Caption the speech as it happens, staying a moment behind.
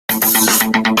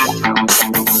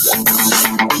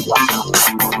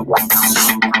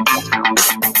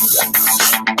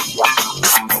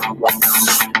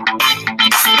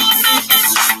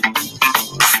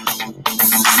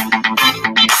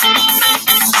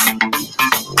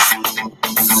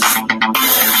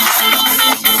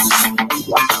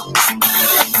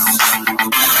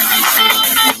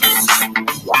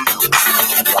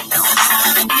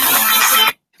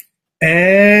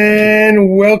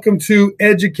And welcome to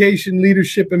Education,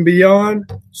 Leadership, and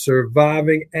Beyond,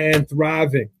 Surviving and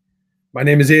Thriving. My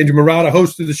name is Andrew Marotta,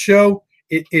 host of the show.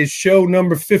 It is show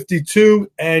number 52.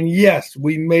 And yes,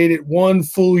 we made it one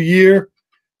full year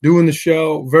doing the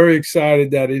show. Very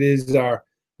excited that it is our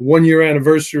 1 year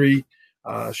anniversary,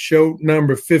 show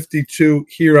number 52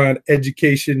 here on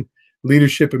Education,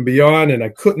 Leadership, and Beyond. And I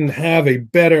couldn't have a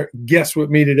better guest with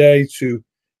me today to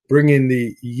bring in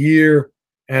the year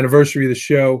anniversary of the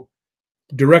show.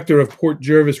 Director of Port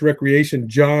Jervis Recreation,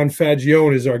 John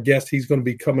Fagione, is our guest. He's going to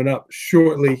be coming up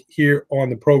shortly here on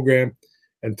the program,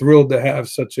 and thrilled to have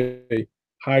such a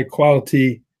high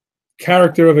quality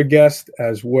character of a guest,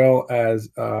 as well as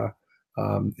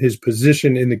his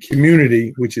position in the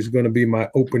community, which is going to be my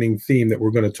opening theme that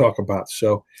we're going to talk about.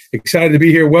 So excited to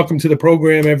be here. Welcome to the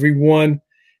program, everyone.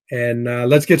 And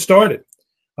let's get started.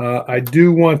 I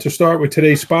do want to start with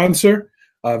today's sponsor.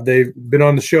 They've been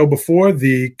on the show before,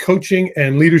 the Coaching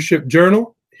and Leadership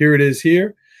Journal. Here it is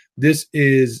here. This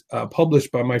is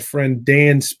published by my friend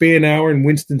Dan Spanauer in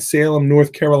Winston-Salem,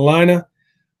 North Carolina.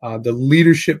 The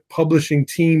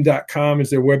leadershippublishingteam.com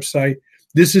is their website.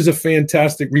 This is a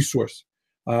fantastic resource.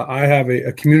 I have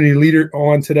a community leader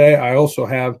on today. I also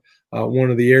have one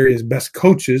of the area's best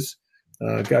coaches.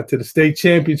 Got to the state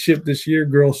championship this year,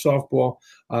 girls softball.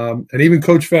 And even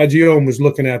Coach Fagione was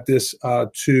looking at this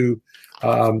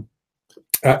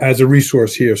as a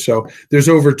resource here. So there's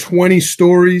over 20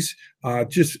 stories,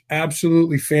 just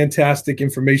absolutely fantastic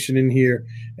information in here.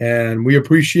 And we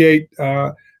appreciate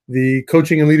the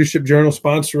Coaching and Leadership Journal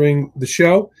sponsoring the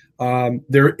show.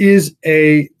 There is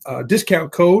a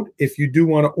discount code. If you do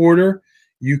want to order,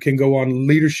 you can go on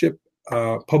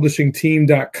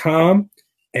leadershippublishingteam.com,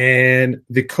 and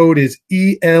the code is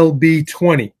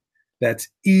ELB20. That's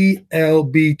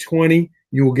ELB20.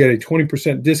 You will get a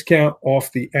 20% discount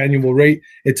off the annual rate.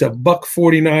 It's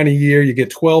 $149 a year. You get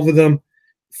 12 of them.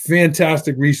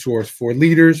 Fantastic resource for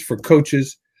leaders, for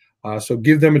coaches. So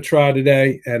give them a try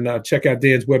today, and check out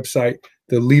Dan's website,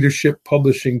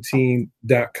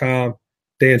 theleadershippublishingteam.com.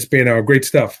 Dan Spanauer, great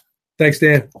stuff. Thanks,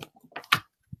 Dan.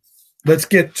 Let's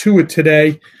get to it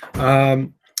today. I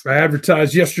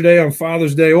advertised yesterday on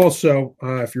Father's Day also.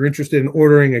 If you're interested in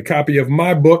ordering a copy of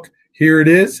my book, here it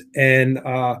is. And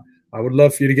I would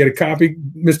love for you to get a copy.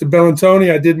 Mr.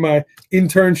 Bellantoni, I did my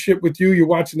internship with you. You're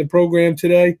watching the program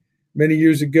today many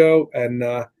years ago. And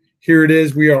here it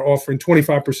is. We are offering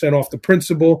 25% off the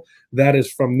principal. That is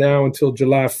from now until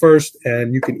July 1st.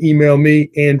 And you can email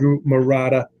me, Andrew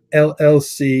Marotta,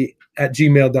 LLC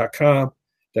 @gmail.com.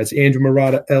 That's Andrew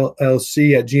Marotta,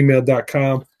 LLC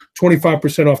 @gmail.com.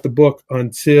 25% off the book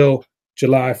until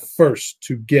July 1st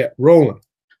to get rolling.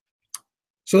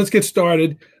 So let's get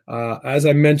started. As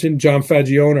I mentioned, John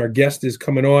Fagione, our guest, is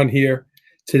coming on here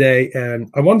today, and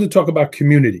I wanted to talk about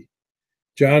community.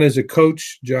 John is a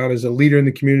coach. John is a leader in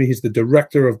the community. He's the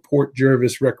director of Port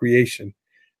Jervis Recreation,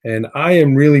 and I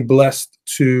am really blessed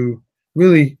to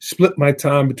really split my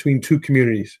time between two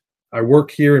communities. I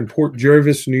work here in Port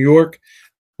Jervis, New York.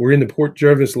 We're in the Port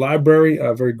Jervis Library.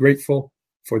 Very grateful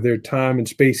for their time and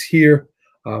space here,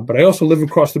 but I also live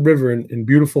across the river in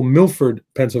beautiful Milford,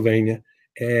 Pennsylvania.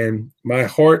 And my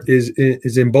heart is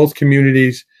in both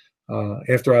communities.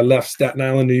 After I left Staten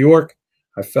Island, New York,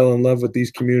 I fell in love with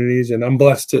these communities, and I'm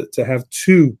blessed to have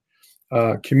two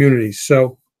communities.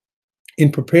 So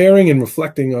in preparing and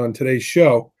reflecting on today's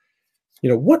show,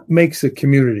 what makes a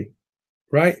community,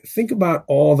 right? Think about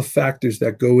all the factors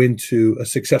that go into a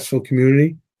successful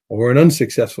community or an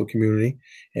unsuccessful community.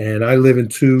 And I live in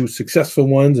two successful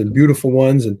ones and beautiful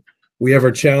ones, and we have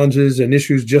our challenges and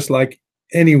issues just like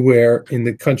anywhere in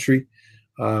the country.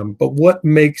 But what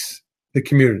makes the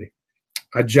community?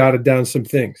 I jotted down some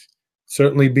things.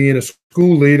 Certainly being a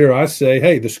school leader, I say,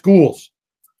 hey, the schools,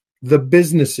 the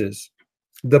businesses,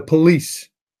 the police,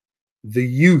 the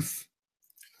youth,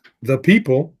 the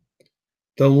people,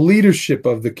 the leadership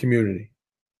of the community,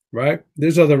 right?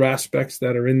 There's other aspects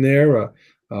that are in there,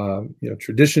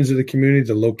 traditions of the community,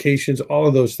 the locations, all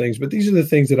of those things. But these are the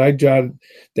things that I jotted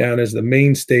down as the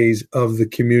mainstays of the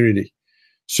community.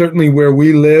 Certainly where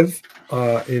we live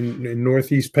in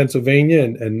Northeast Pennsylvania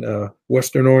and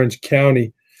Western Orange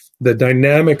County, the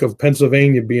dynamic of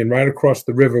Pennsylvania being right across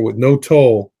the river with no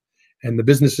toll and the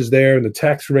business is there and the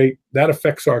tax rate, that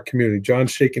affects our community.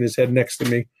 John's shaking his head next to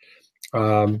me.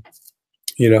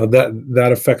 That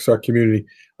affects our community.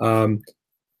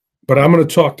 But I'm going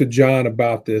to talk to John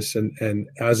about this. And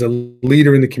as a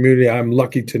leader in the community, I'm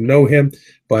lucky to know him.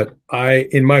 But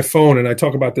in my phone, and I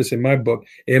talk about this in my book,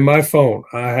 in my phone,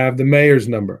 I have the mayor's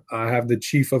number. I have the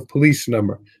chief of police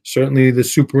number, certainly the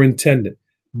superintendent,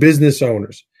 business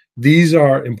owners. These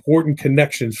are important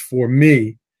connections for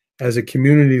me as a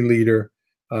community leader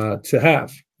to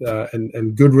have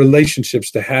and good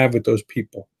relationships to have with those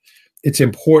people. It's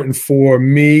important for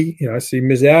me. I see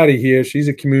Ms. Addie here. She's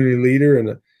a community leader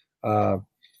and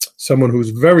someone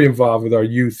who's very involved with our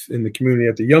youth in the community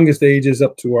at the youngest ages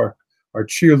up to our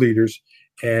cheerleaders.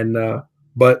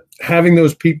 But having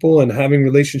those people and having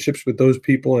relationships with those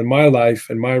people in my life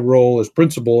and my role as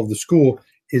principal of the school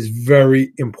is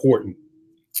very important.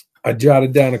 I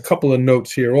jotted down a couple of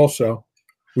notes here also.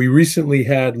 We recently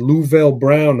had Lou Vale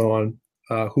Brown on,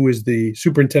 who is the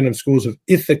superintendent of schools of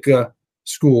Ithaca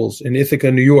Schools in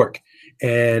Ithaca, New York.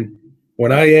 And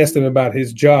when I asked him about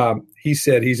his job, he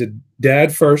said he's a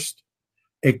dad first,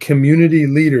 a community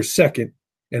leader second,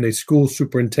 and a school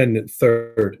superintendent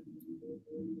third.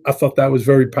 I thought that was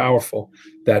very powerful,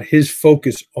 that his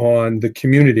focus on the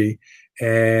community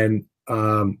and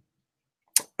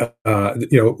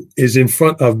is in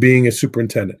front of being a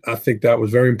superintendent. I think that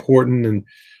was very important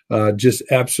and just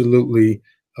absolutely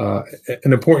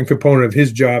an important component of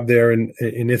his job there in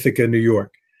Ithaca, New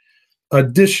York.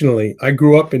 Additionally, I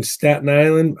grew up in Staten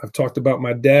Island. I've talked about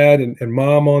my dad and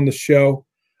mom on the show.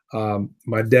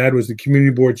 My dad was the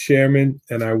community board chairman,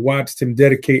 and I watched him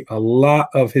dedicate a lot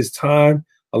of his time,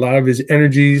 a lot of his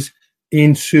energies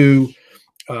into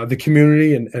the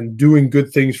community and doing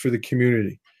good things for the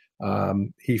community.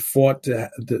 He fought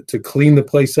to clean the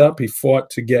place up. He fought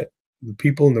to get the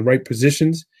people in the right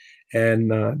positions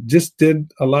and just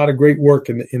did a lot of great work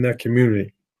in that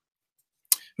community.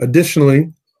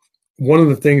 Additionally, one of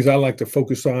the things I like to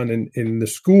focus on in the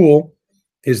school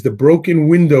is the broken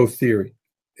window theory.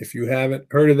 If you haven't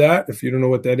heard of that, if you don't know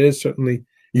what that is, certainly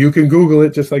you can Google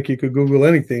it just like you could Google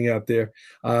anything out there.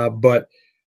 But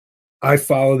I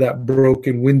follow that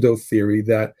broken window theory,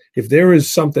 that if there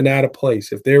is something out of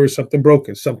place, if there is something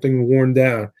broken, something worn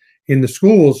down in the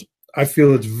schools, I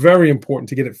feel it's very important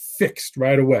to get it fixed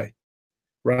right away,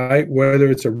 right? Whether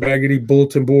it's a raggedy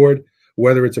bulletin board,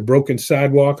 whether it's a broken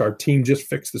sidewalk, our team just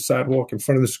fixed the sidewalk in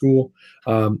front of the school.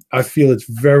 I feel it's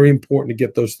very important to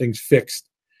get those things fixed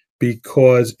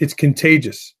because it's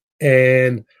contagious.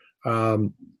 And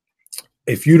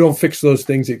if you don't fix those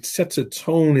things, it sets a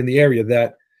tone in the area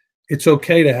that it's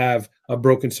okay to have a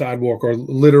broken sidewalk or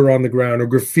litter on the ground or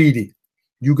graffiti.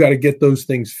 You got to get those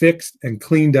things fixed and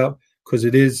cleaned up because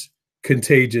it is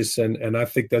contagious. And I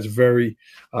think that's very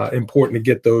important to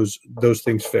get those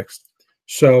things fixed.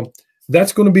 So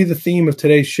that's going to be the theme of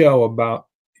today's show, about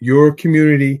your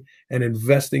community and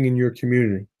investing in your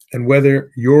community. And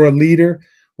whether you're a leader,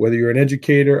 whether you're an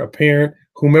educator, a parent,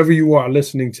 whomever you are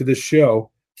listening to this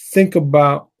show, think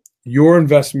about your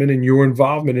investment and your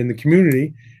involvement in the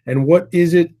community and what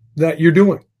is it that you're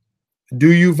doing.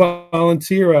 Do you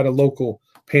volunteer at a local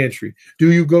pantry?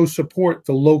 Do you go support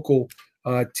the local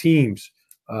teams?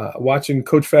 Watching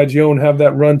Coach Fagione have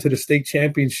that run to the state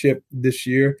championship this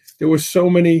year, there were so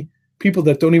many people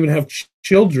that don't even have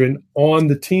children on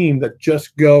the team that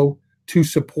just go to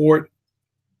support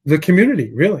the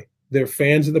community, really. They're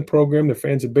fans of the program, they're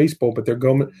fans of baseball, but they're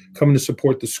coming to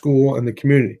support the school and the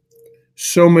community.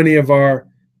 So many of our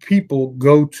people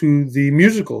go to the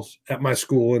musicals at my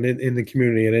school and in the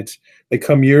community, and they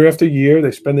come year after year, they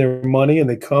spend their money, and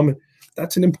they come.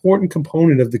 That's an important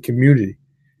component of the community.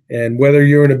 And whether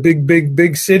you're in a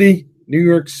big city, New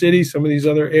York City, some of these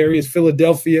other areas,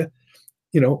 Philadelphia,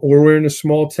 or we're in a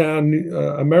small town,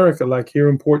 America, like here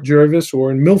in Port Jervis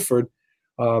or in Milford,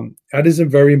 that is a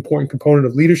very important component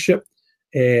of leadership.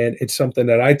 And it's something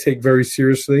that I take very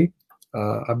seriously.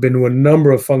 I've been to a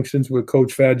number of functions with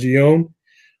Coach Fagione,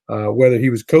 whether he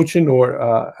was coaching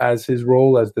or as his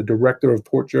role as the director of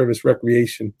Port Jervis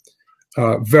Recreation.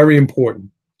 Very important.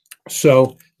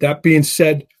 So that being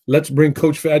said, let's bring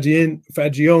Coach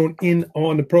Fagione in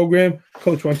on the program.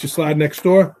 Coach, why don't you slide next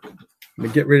door? Let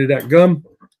me get rid of that gum.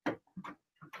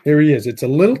 Here he is. It's a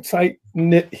little tight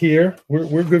knit here.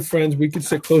 We're good friends. We can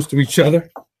sit close to each other.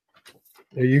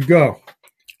 There you go.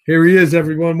 Here he is,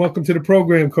 everyone. Welcome to the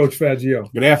program, Coach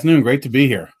Fagione. Good afternoon. Great to be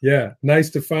here. Yeah, nice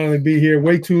to finally be here.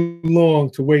 Way too long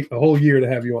to wait a whole year to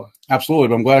have you on. Absolutely.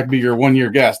 But I'm glad to be your one-year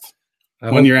guest.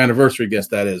 1-year anniversary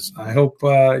guest, that is. I hope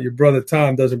your brother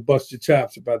Tom doesn't bust your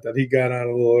chops about that. He got on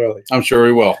a little early. I'm sure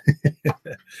he will.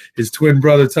 His twin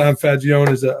brother, Tom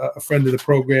Fagione, is a friend of the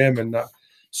program and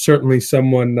certainly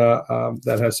someone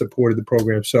that has supported the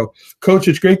program. So, Coach,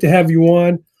 it's great to have you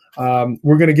on.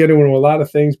 We're going to get into a lot of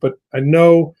things, but I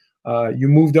know you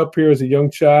moved up here as a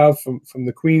young child from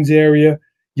the Queens area.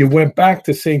 You went back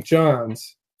to St.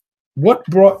 John's. What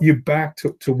brought you back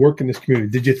to work in this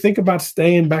community? Did you think about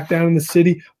staying back down in the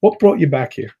city? What brought you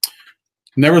back here?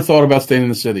 Never thought about staying in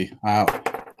the city.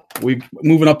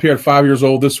 Moving up here at 5 years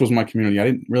old, this was my community. I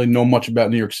didn't really know much about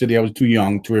New York City. I was too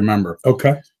young to remember.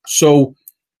 Okay. So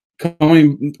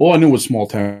all I knew was small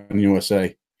town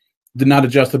USA. Did not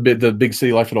adjust a bit to big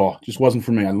city life at all. Just wasn't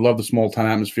for me. I love the small town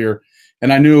atmosphere.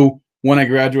 And I knew when I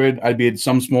graduated, I'd be at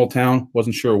some small town.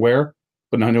 Wasn't sure where,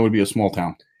 but I knew it would be a small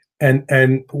town.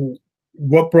 And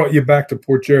what brought you back to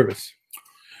Port Jervis?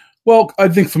 Well, I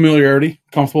think familiarity,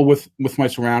 comfortable with my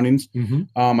surroundings. Mm-hmm.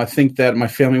 I think that my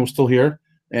family was still here,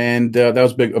 and that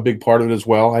was a big part of it as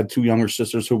well. I had 2 younger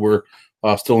sisters who were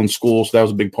still in school, so that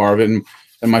was a big part of it.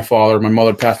 And my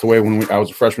mother passed away when I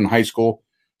was a freshman in high school.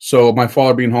 So my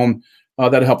father being home,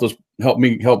 that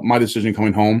helped my decision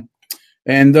coming home.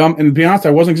 And to be honest, I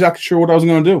wasn't exactly sure what I was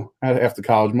going to do after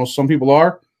college. Some people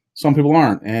are, some people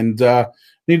aren't, and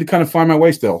need to kind of find my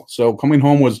way still. So coming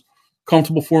home was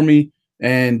comfortable for me.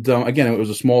 And again, it was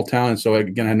a small town. And so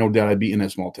again, I had no doubt I'd be in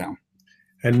that small town.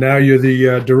 And now you're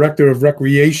the director of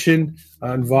recreation,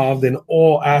 involved in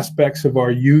all aspects of our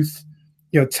youth.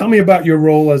 Tell me about your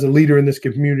role as a leader in this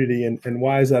community and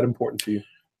why is that important to you?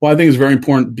 Well, I think it's very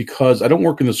important because I don't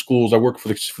work in the schools. I work for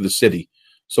the city.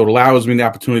 So it allows me the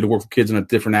opportunity to work with kids in a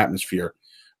different atmosphere.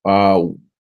 When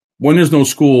there's no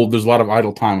school, there's a lot of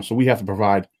idle time. So we have to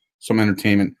provide some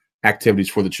entertainment activities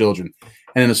for the children.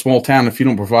 And in a small town, if you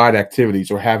don't provide activities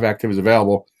or have activities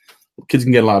available, kids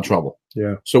can get in a lot of trouble.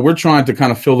 Yeah. So we're trying to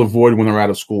kind of fill the void when they're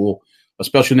out of school,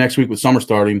 especially next week with summer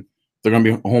starting. They're going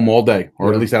to be home all day,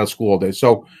 or at least out of school all day.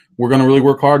 So we're going to really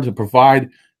work hard to provide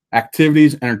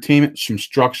activities, entertainment, some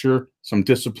structure, some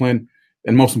discipline,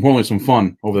 and most importantly, some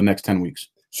fun over the next 10 weeks.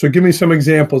 So give me some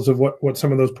examples of what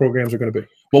some of those programs are going to be.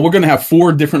 Well, we're going to have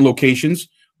 4 different locations.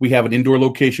 We have an indoor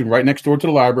location right next door to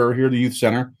the library here at the youth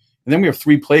center. And then we have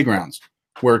 3 playgrounds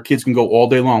where kids can go all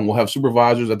day long. We'll have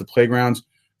supervisors at the playgrounds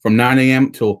from 9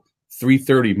 a.m. till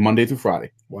 3:30, Monday through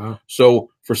Friday. Wow. So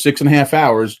for 6.5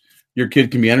 hours, your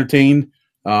kid can be entertained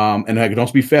and can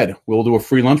also be fed. We'll do a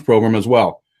free lunch program as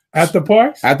well. At the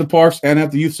parks? At the parks and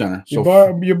at the youth center. So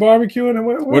you're barbecuing?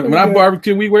 We're not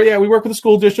barbecuing. We work with the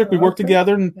school district. We work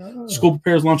together, and school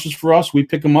prepares lunches for us. We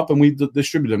pick them up and we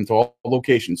distribute them to all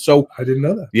locations. So I didn't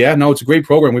know that. Yeah, no, it's a great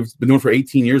program. We've been doing it for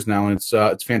 18 years now, and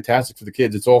it's fantastic for the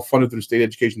kids. It's all funded through the state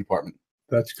education department.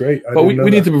 That's great. But we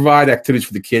need to provide activities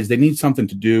for the kids. They need something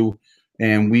to do,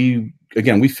 and we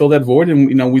fill that void,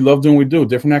 and we love doing what we do.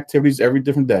 Different activities every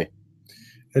different day.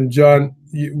 And John,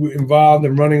 you involved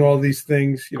in running all these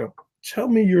things. Tell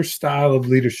me your style of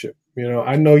leadership.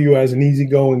 I know you as an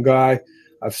easygoing guy.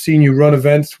 I've seen you run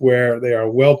events where they are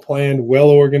well planned, well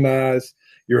organized.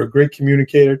 You're a great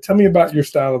communicator. Tell me about your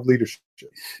style of leadership.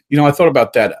 I thought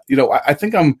about that. I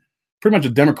think I'm pretty much a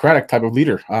democratic type of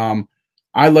leader.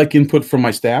 I like input from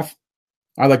my staff.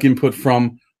 I like input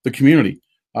from the community.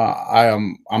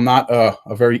 I'm not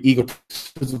a very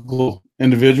egotistical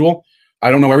individual.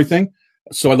 I don't know everything.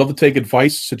 So I love to take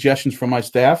advice, suggestions from my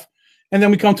staff. And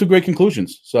then we come to great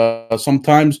conclusions. So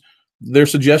sometimes their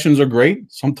suggestions are great.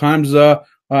 Sometimes I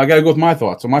got to go with my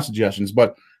thoughts or my suggestions.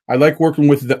 But I like working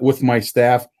with my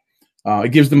staff.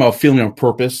 It gives them a feeling of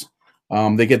purpose.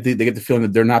 They get the feeling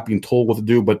that they're not being told what to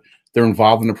do, but they're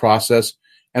involved in the process.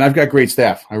 And I've got great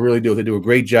staff. I really do. They do a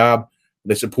great job.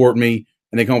 They support me,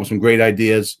 and they come up with some great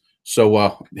ideas.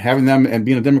 So having them and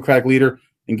being a democratic leader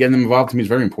and getting them involved to me is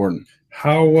very important.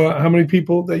 How many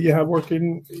people that you have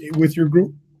working with your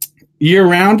group? Year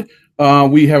round,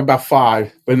 we have about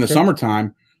 5, but in the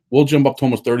summertime, we'll jump up to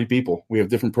almost 30 people. We have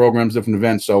different programs, different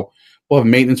events. So we'll have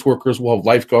maintenance workers, we'll have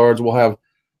lifeguards, we'll have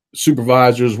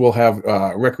supervisors, we'll have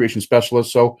recreation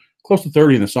specialists. So close to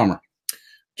 30 in the summer.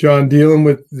 John, dealing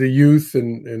with the youth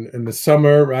and the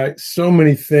summer, right? So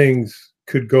many things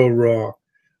could go wrong.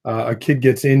 A kid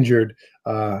gets injured,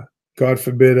 God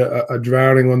forbid, a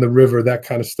drowning on the river, that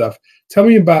kind of stuff. Tell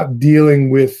me about dealing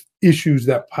with issues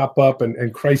that pop up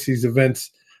and crises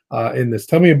events in this.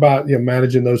 Tell me about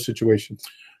managing those situations.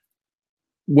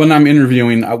 When I'm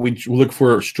interviewing, we look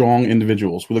for strong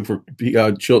individuals. We look for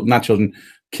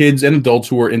kids and adults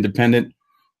who are independent,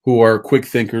 who are quick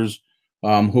thinkers,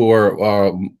 who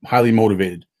are highly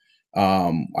motivated.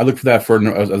 I look for that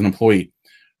as an employee.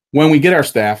 When we get our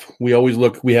staff, we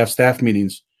have staff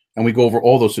meetings and we go over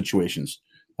all those situations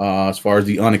as far as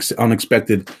the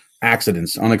unexpected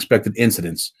accidents, unexpected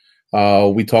incidents.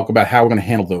 We talk about how we're going to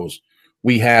handle those.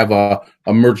 We have a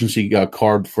emergency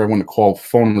card for everyone to call.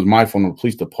 Phone is my phone, the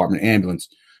police department, ambulance.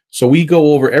 So we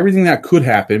go over everything that could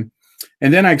happen.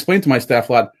 And then I explain to my staff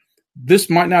a lot, this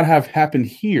might not have happened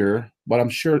here, but I'm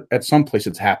sure at some place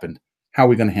it's happened. How are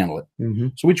we going to handle it? Mm-hmm.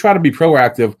 So we try to be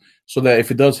proactive so that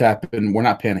if it does happen, we're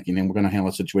not panicking and we're going to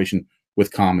handle the situation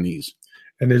with calm and ease.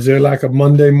 And is there like a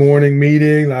Monday morning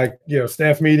meeting, like,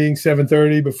 staff meeting,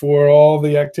 7:30 before all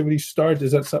the activities start?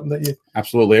 Is that something that you?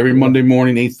 Absolutely. Every Monday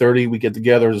morning, 8:30, we get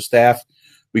together as a staff.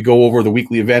 We go over the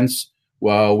weekly events.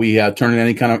 We turn in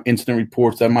any kind of incident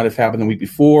reports that might have happened the week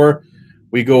before.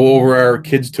 We go over our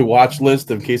kids to watch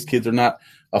list in case kids are not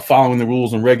following the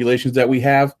rules and regulations that we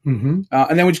have. Mm-hmm.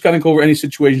 And then we just kind of go over any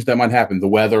situations that might happen, the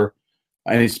weather,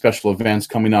 any special events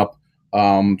coming up,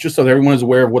 just so that everyone is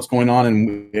aware of what's going on.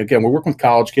 And again, we're working with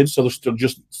college kids, so they're still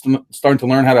just starting to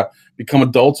learn how to become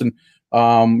adults. And,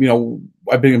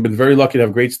 I've been very lucky to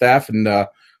have great staff, and,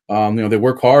 they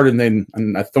work hard, and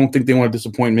I don't think they want to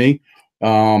disappoint me.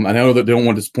 I know that they don't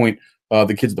want to disappoint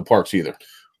the kids at the parks either.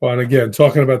 Well, and again,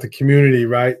 talking about the community,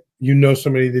 right? So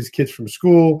many of these kids from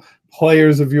school,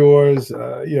 players of yours,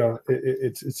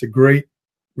 it's a great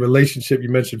relationship. You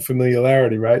mentioned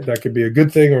familiarity, right? That could be a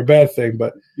good thing or a bad thing,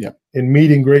 but in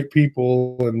meeting great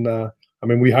people,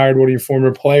 and we hired one of your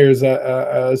former players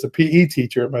as a PE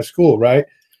teacher at my school, right?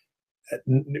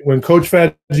 When Coach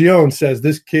Fagione says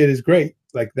this kid is great,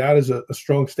 like that is a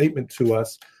strong statement to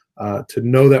us to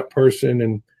know that person.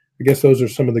 And I guess those are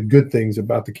some of the good things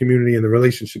about the community and the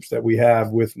relationships that we have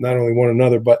with not only one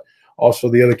another, but also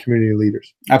the other community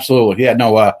leaders. Absolutely. Yeah,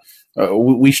 no,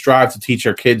 we strive to teach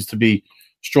our kids to be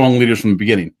strong leaders from the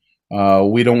beginning.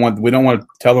 We don't want to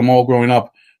tell them all growing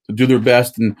up to do their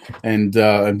best and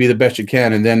be the best you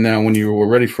can. And then when you were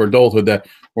ready for adulthood, that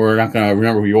we're not going to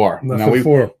remember who you are.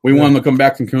 We want them to come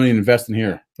back to the community and invest in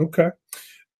here. Okay.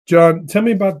 John, tell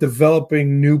me about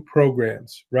developing new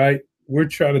programs, right? We're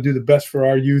trying to do the best for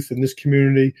our youth in this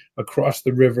community across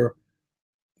the river.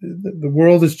 The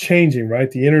world is changing, right?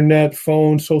 The internet,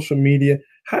 phone, social media.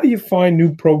 How do you find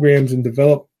new programs and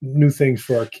develop new things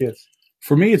for our kids?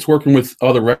 For me, it's working with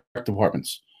other rec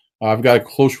departments. I've got a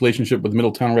close relationship with the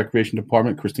Middletown Recreation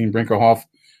Department, Christine Brinkerhoff.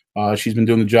 She's been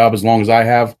doing the job as long as I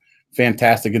have.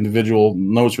 Fantastic individual,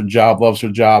 knows her job, loves her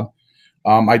job.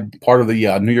 I'm part of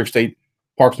the New York State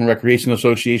Parks and Recreation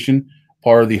Association,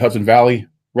 part of the Hudson Valley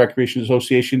Recreation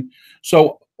Association.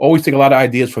 So always take a lot of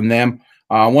ideas from them.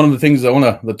 One of the things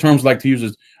the terms I like to use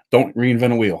is don't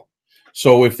reinvent a wheel.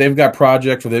 So if they've got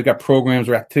projects or they've got programs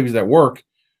or activities that work,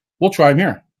 we'll try them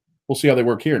here. We'll see how they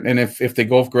work here. And if they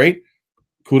go off great,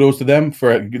 kudos to them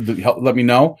for let me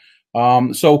know.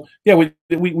 So yeah,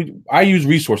 I use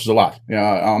resources a lot.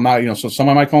 I'm not, so some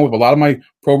I might come up with. A lot of my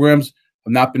programs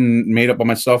have not been made up by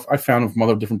myself. I found them from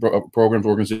other different programs,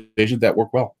 organizations that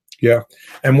work well. Yeah.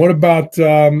 And what about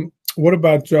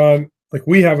John? Like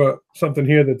we have something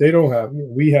here that they don't have.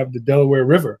 We have the Delaware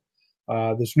River,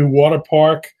 this new water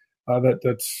park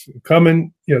that's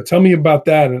coming. Tell me about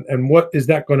that and what is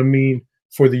that going to mean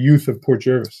for the youth of Port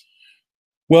Jervis?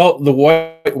 Well, the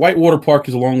White Water Park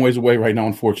is a long ways away right now,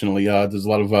 unfortunately. There's a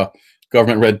lot of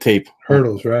government red tape.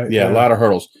 Hurdles, right? Yeah, a lot of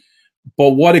hurdles.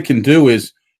 But what it can do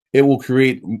is it will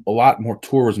create a lot more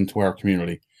tourism to our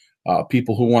community.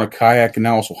 People who want to kayak and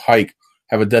now also hike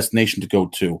have a destination to go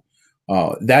to.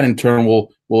 That in turn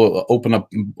will open up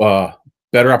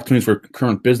better opportunities for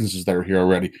current businesses that are here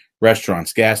already.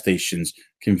 Restaurants, gas stations,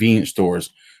 convenience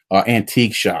stores,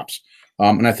 antique shops.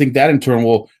 And I think that in turn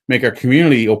will make our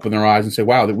community open their eyes and say,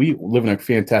 wow, that we live in a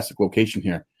fantastic location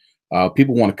here.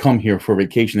 People want to come here for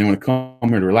vacation. They want to come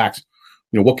here to relax.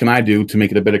 What can I do to make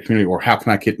it a better community, or how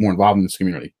can I get more involved in this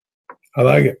community? I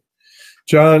like it.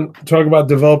 John, talk about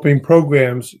developing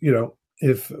programs.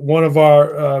 If one of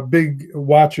our big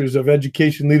watchers of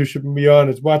education, leadership, and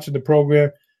beyond is watching the program,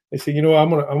 they say,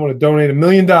 I'm gonna donate $1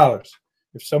 million.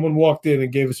 If someone walked in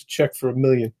and gave us a check for $1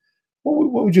 million,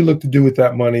 what would you look to do with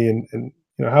that money, and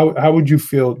how would you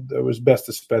feel it was best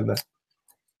to spend that?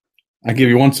 I give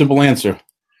you one simple answer.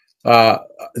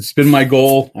 It's been my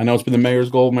goal. I know it's been the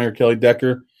mayor's goal, Mayor Kelly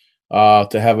Decker,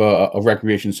 to have a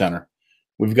recreation center.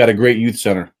 We've got a great youth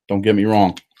center. Don't get me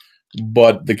wrong,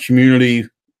 but the community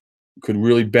could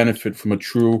really benefit from a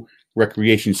true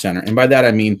recreation center, and by that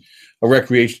I mean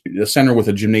a center with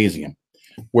a gymnasium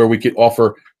where we could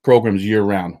offer programs year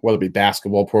round, whether it be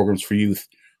basketball programs for youth,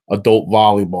 adult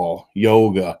volleyball,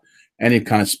 yoga, any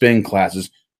kind of spin classes,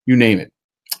 you name it.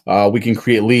 We can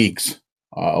create leagues,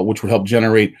 which would help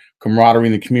generate camaraderie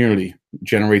in the community,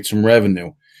 generate some revenue.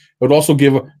 It would also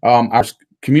give our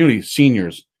community,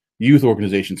 seniors, youth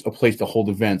organizations, a place to hold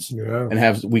events and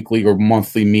have weekly or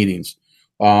monthly meetings.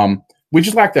 We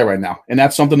just lack that right now, and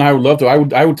that's something I would love to.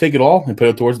 I would take it all and put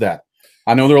it towards that.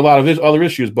 I know there are a lot of other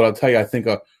issues, but I'll tell you, I think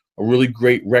a really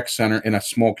great rec center in a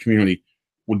small community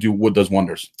does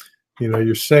wonders. You know,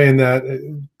 you're saying that, it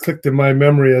clicked in my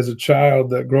memory as a child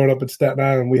that growing up in Staten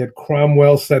Island, we had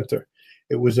Cromwell Center.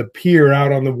 It was a pier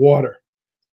out on the water.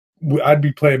 I'd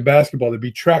be playing basketball. There'd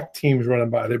be track teams running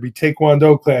by. There'd be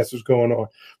taekwondo classes going on.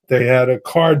 They had a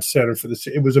card center for the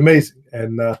city. It was amazing.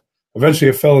 And eventually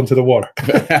it fell into the water.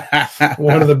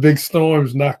 One of the big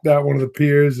storms knocked out one of the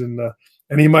piers. And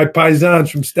any of my paisans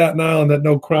from Staten Island that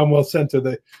know Cromwell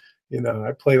Center,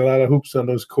 I played a lot of hoops on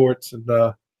those courts. And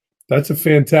that's a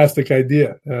fantastic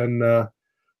idea. And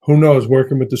who knows,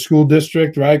 working with the school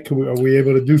district, right? Are we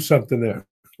able to do something there?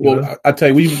 Well, I tell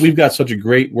you, we've got such a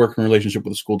great working relationship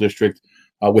with the school district.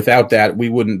 Without that, we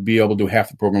wouldn't be able to do half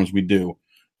the programs we do,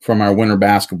 from our winter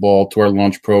basketball to our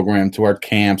lunch program to our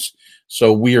camps.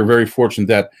 So we are very fortunate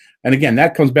that, and again,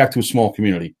 that comes back to a small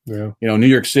community. Yeah. New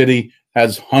York City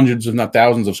has hundreds, if not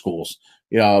thousands, of schools.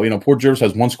 Port Jervis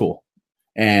has one school,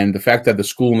 and the fact that the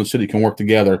school and the city can work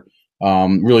together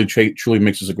really truly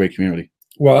makes us a great community.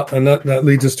 Well, and that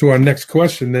leads us to our next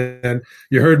question. And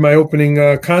you heard my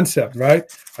opening concept, right?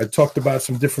 I talked about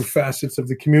some different facets of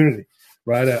the community,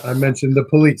 right? I mentioned the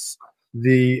police,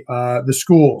 the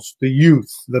schools, the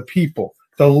youth, the people,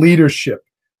 the leadership,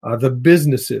 the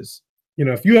businesses.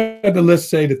 If you had to list,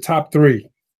 say, the top three,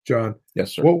 John,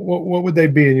 yes, sir. What would they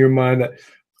be in your mind? That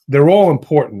they're all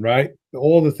important, right?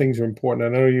 All the things are important. I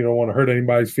know you don't want to hurt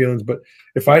anybody's feelings, but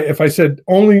if I said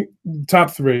only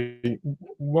top three,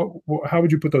 how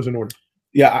would you put those in order?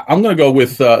 Yeah, I'm going to go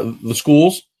with the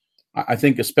schools. I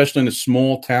think, especially in a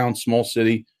small town, small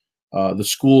city, the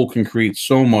school can create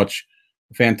so much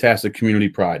fantastic community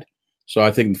pride. So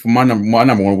I think for my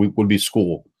number one would be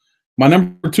school. My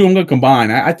number two, I'm going to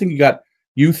combine. I think you got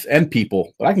youth and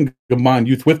people, but I can combine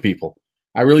youth with people.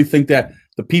 I really think that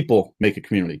the people make a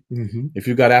community. Mm-hmm. If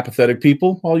you've got apathetic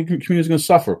people, well, your community is going to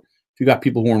suffer. If you've got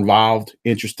people who are involved,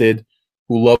 interested,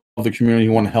 who love the community,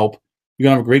 who want to help, you're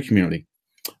going to have a great community.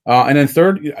 And then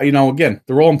third, again,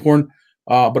 they're all important,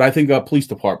 but I think police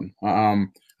department. I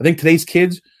think today's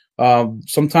kids,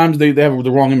 sometimes they have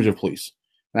the wrong image of police.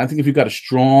 And I think if you've got a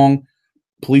strong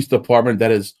police department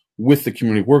that is with the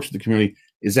community, works with the community,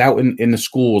 is out in the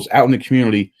schools, out in the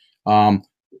community,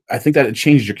 I think that it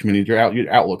changes your community,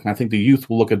 your outlook. And I think the youth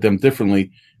will look at them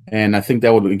differently. And I think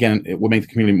that it would make the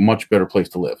community a much better place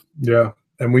to live. Yeah.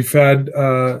 And we've had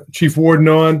Chief Warden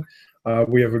on.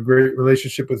 We have a great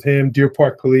relationship with him, Deer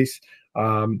Park Police.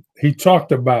 He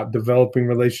talked about developing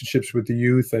relationships with the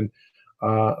youth and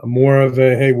more of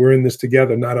a, hey, we're in this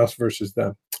together, not us versus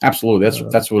them. Absolutely.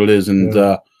 That's what it is. And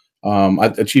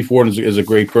Chief Warden is a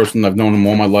great person. I've known him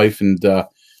all my life, and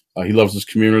he loves this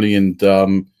community, and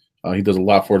he does a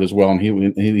lot for it as well. And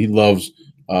he loves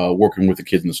working with the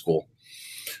kids in the school.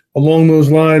 Along those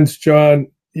lines, John,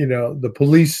 the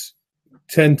police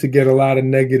tend to get a lot of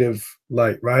negative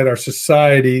light, right? Our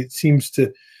society seems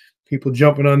to people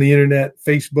jumping on the internet,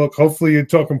 Facebook. Hopefully you're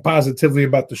talking positively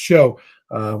about the show.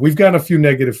 We've gotten a few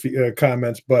negative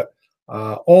comments, but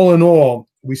all in all,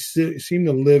 we seem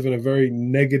to live in a very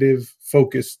negative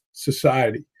focused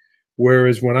society.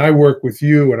 Whereas when I work with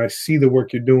you and I see the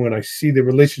work you're doing, I see the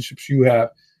relationships you have,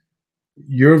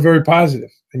 you're very positive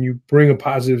and you bring a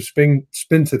positive spin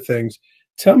to things.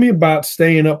 Tell me about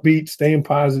staying upbeat, staying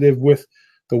positive with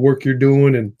the work you're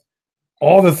doing, and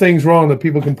all the things wrong that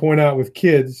people can point out with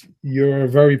kids. You're a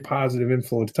very positive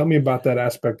influence. Tell me about that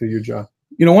aspect of your job.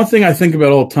 One thing I think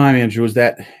about all the time, Andrew, is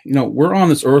that, we're on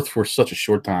this earth for such a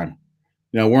short time.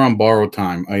 We're on borrowed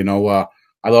time. I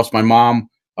lost my mom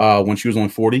when she was only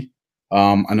 40.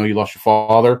 I know you lost your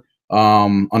father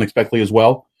unexpectedly as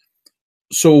well.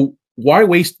 So why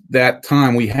waste that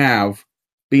time we have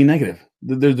being negative?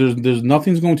 There's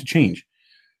nothing's going to change.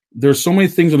 There's so many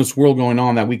things in this world going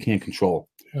on that we can't control.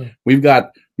 Yeah. We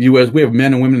have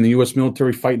men and women in the U.S.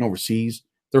 military fighting overseas.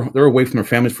 They're away from their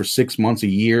families for 6 months, a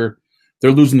year.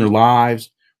 They're losing their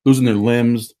lives, losing their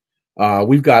limbs.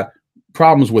 We've got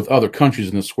problems with other countries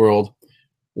in this world.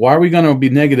 Why are we going to be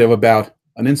negative about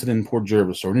an incident in Port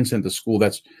Jervis or an incident at the school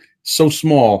that's so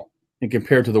small and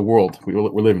compared to the world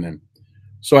we're living in?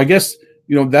 So I guess,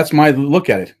 that's my look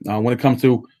at it when it comes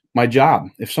to my job.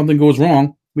 If something goes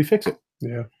wrong, we fix it.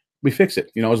 Yeah, we fix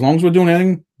it. As long as we're doing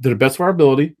anything to the best of our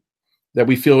ability that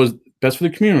we feel is best for the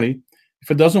community. If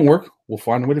it doesn't work, we'll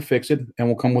find a way to fix it, and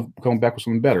we'll come back with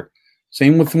something better.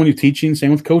 Same with when you're teaching.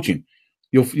 Same with coaching.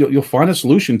 You'll find a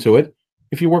solution to it,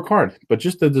 if you work hard. But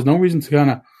just there's no reason to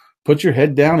kind of put your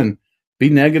head down and be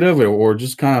negative or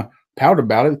just kind of pout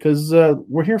about it, because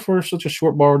we're here for such a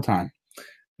short borrowed time.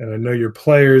 And I know your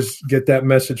players get that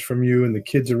message from you and the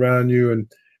kids around you.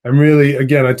 And really,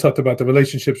 again, I talked about the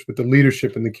relationships with the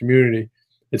leadership in the community.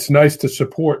 It's nice to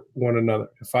support one another.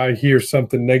 If I hear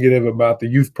something negative about the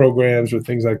youth programs or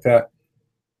things like that,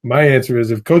 my answer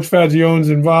is, if Coach Fagione's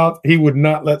involved, he would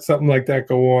not let something like that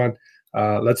go on.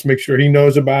 Let's make sure he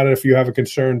knows about it if you have a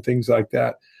concern, things like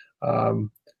that.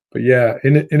 But yeah,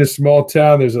 in a small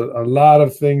town, there's a lot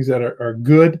of things that are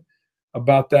good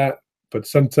about that. But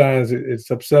sometimes it's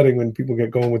upsetting when people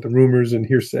get going with the rumors and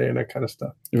hearsay and that kind of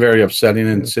stuff. Very upsetting.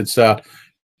 And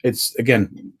it's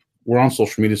again, we're on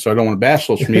social media, so I don't want to bash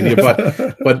social media, but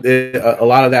a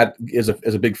lot of that is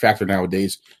a big factor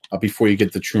nowadays before you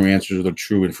get the true answers or the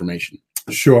true information.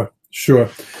 Sure.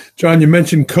 John, you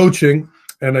mentioned coaching,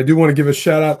 and I do want to give a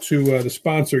shout out to the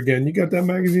sponsor again. You got that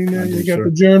magazine there? You got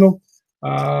the journal?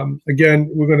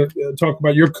 Again, we're going to talk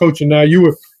about your coaching now. You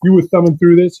were thumbing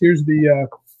through this. Here's the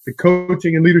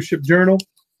Coaching and Leadership Journal,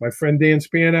 my friend Dan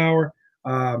Spanauer.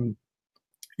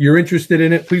 You're interested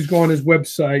in it, please go on his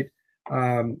website,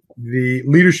 the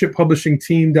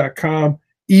leadershippublishingteam.com,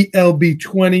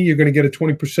 ELB20. You're going to get a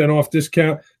 20% off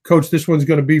discount. Coach, this one's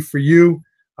going to be for you.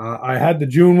 I had the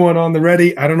June one on the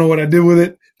ready. I don't know what I did with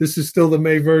it. This is still the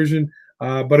May version.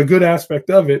 But a good aspect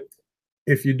of it,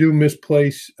 if you do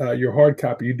misplace your hard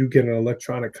copy, you do get an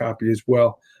electronic copy as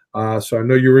well. So I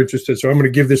know you're interested. So I'm going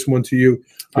to give this one to you.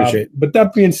 Appreciate it. But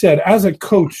that being said, as a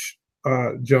coach,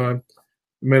 John,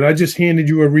 man, I just handed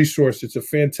you a resource. It's a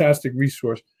fantastic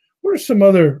resource. What are some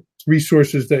other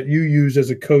resources that you use as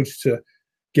a coach to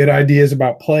get ideas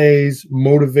about plays,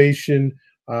 motivation,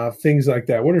 things like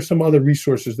that? What are some other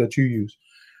resources that you use?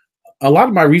 A lot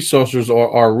of my resources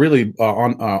are really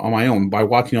on my own, by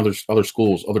watching other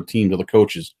schools, other teams, other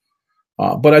coaches.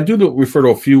 But I do refer to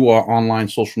a few online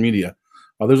social media.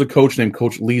 There's a coach named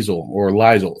Coach Liesel, or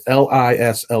Liesel,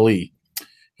 Lisle.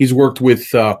 He's worked with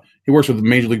he works with the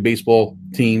Major League Baseball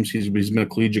teams. He's been a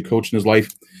collegiate coach in his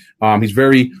life. He's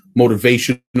very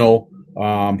motivational.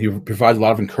 He provides a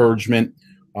lot of encouragement.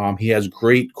 He has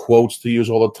great quotes to use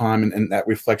all the time, and that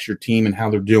reflects your team and how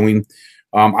they're doing.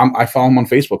 I follow him on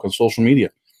Facebook, on social media.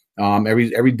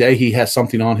 Every day he has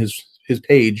something on his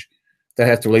page that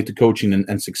has to relate to coaching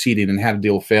and succeeding and how to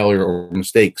deal with failure or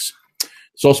mistakes.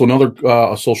 There's also another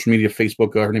social media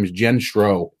Facebook. Her name is Jen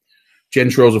Stroh. Jen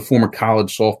Stroh is a former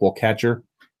college softball catcher,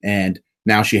 and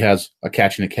now she has a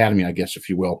catching academy, I guess, if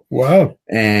you will. Wow.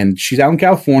 And she's out in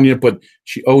California, but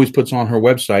she always puts on her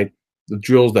website the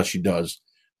drills that she does.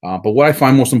 But what I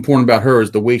find most important about her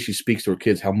is the way she speaks to her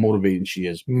kids, how motivating she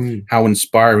is, how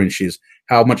inspiring she is,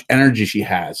 how much energy she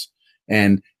has.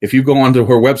 And if you go onto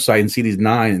her website and see these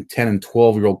 9 and 10 and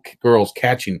 12-year-old girls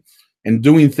catching and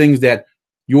doing things that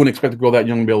you wouldn't expect a girl that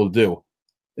young to be able to do,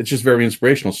 it's just very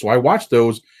inspirational. So I watch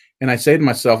those and I say to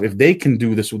myself, if they can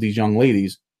do this with these young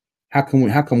ladies, how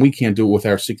come we can't do it with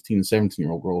our 16 and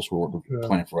 17-year-old girls who are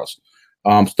playing for us?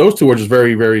 So those two are just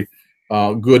very, very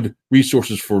good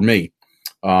resources for me.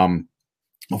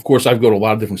 Of course, I've go to a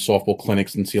lot of different softball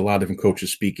clinics and see a lot of different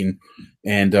coaches speaking.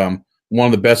 And one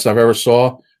of the best I've ever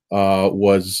saw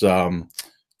was, now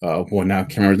I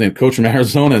can't remember his name, coach from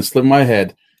Arizona, and slipped my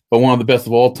head. But one of the best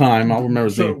of all time, I'll remember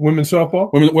his name. Women's softball?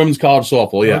 Women's college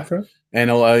softball, yeah. Okay. And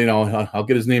I'll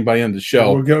get his name by the end of the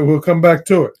show. We'll come back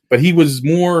to it. But he was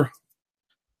more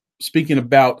speaking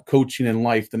about coaching in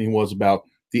life than he was about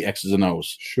the X's and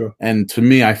O's. Sure. And to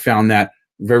me, I found that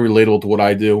very relatable to what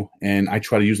I do, and I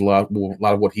try to use a lot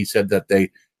of what he said that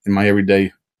day in my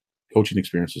everyday coaching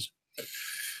experiences.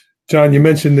 John, you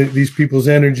mentioned these people's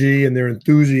energy and their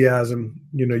enthusiasm.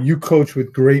 You coach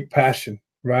with great passion.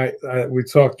 Right. We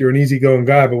talked, you're an easygoing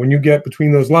guy, but when you get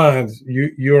between those lines,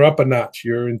 you're up a notch,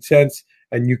 you're intense,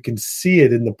 and you can see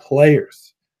it in the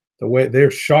players, the way they're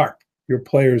sharp. Your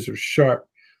players are sharp.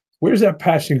 Where does that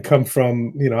passion come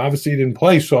from? Obviously you didn't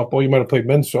play softball. You might have played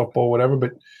men's softball, whatever,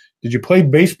 but did you play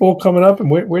baseball coming up?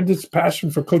 And where did this passion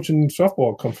for coaching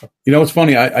softball come from? It's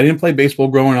funny. I didn't play baseball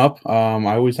growing up.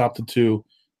 I always opted to,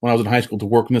 when I was in high school, to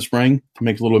work in the spring to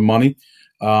make a little bit of money.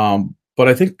 But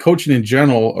I think coaching in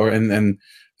general, and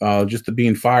just the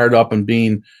being fired up and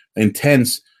being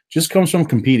intense, just comes from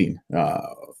competing.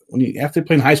 After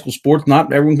playing high school sports,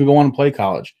 not everyone can go on and play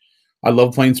college. I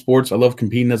love playing sports. I love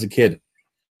competing as a kid.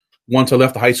 Once I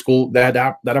left the high school, that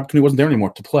opportunity wasn't there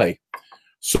anymore to play.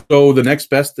 So the next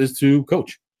best is to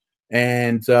coach.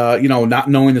 And, not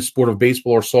knowing the sport of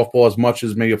baseball or softball as much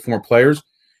as maybe former players,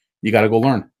 you got to go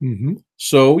learn. Mm-hmm.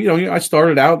 So, I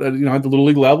started out at the little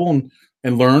league level and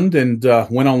and learned and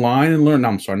went online and learned. No,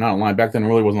 I'm sorry, not online. Back then, it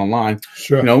really wasn't online.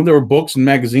 Sure. You know, there were books and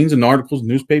magazines and articles and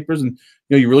newspapers, and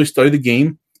you know, you really study the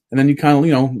game, and then you kind of,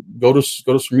 you know, go to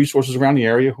some resources around the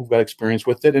area who've got experience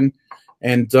with it, and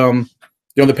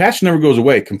you know, the passion never goes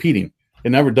away. Competing, it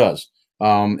never does.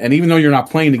 And even though you're not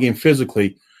playing the game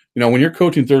physically, you know, when you're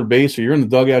coaching third base or you're in the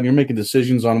dugout and you're making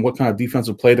decisions on what kind of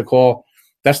defensive play to call,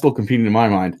 that's still competing in my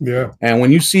mind. Yeah. And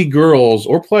when you see girls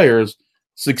or players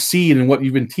succeed in what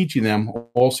you've been teaching them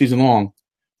all season long,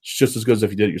 it's just as good as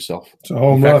if you did it yourself. It's a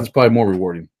home In fact, run. it's probably more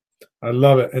rewarding. I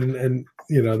love it. And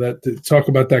you know, that to talk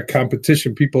about that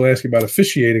competition, people ask about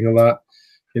officiating a lot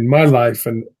in my life.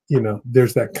 And, you know,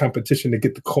 there's that competition to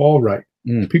get the call right.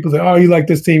 People say, oh, you like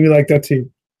this team, you like that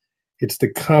team. It's the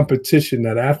competition,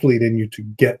 that athlete in you to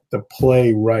get the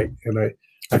play right. And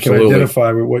I can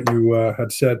identify with what you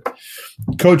had said.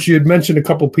 Coach, you had mentioned a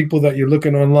couple people that you're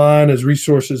looking online as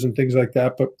resources and things like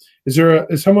that. But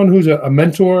is someone who's a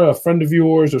mentor, a friend of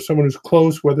yours, or someone who's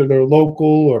close, whether they're local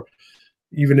or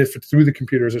even if it's through the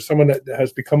computer? Is there someone that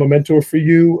has become a mentor for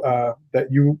you that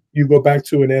you go back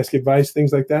to and ask advice,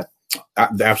 things like that?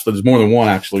 Absolutely. There's more than one,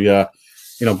 actually.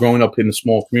 You know, growing up in a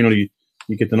small community,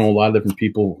 you get to know a lot of different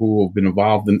people who have been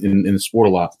involved in the sport a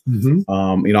lot.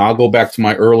 Mm-hmm. You know, I'll go back to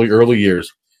my early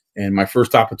years, and my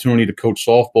first opportunity to coach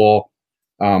softball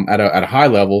at a high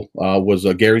level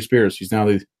was Gary Spears. He's now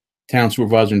the town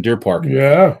supervisor in Deer Park.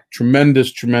 Yeah,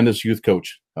 tremendous youth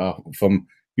coach, from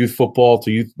youth football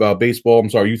to youth baseball.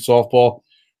 Youth softball.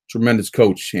 Tremendous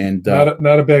coach, and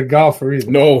not a bad golfer either.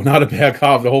 No, not a bad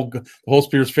golfer. The whole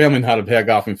Spears family, not a bad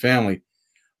golfing family.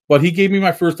 But he gave me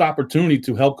my first opportunity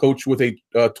to help coach with a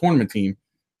tournament team.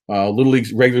 Little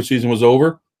League's regular season was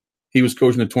over. He was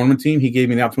coaching the tournament team. He gave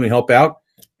me the opportunity to help out,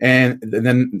 and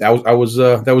then that was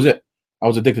it. I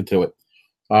was addicted to it.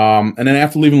 And then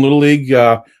after leaving Little League, you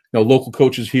know, local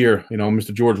coaches here, you know,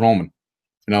 Mr. George Roman,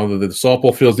 you know, the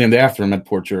softball field's named after him at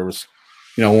Port Jervis.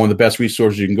 You know, one of the best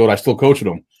resources you can go to. I still coach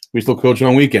with him. We still coach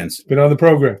on weekends. Been on the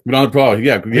program.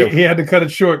 Yeah. He had to cut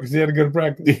it short because he had to go to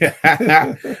practice.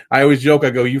 Yeah. I always joke. I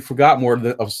go, you forgot more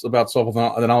about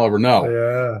softball than I'll ever know.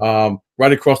 Yeah.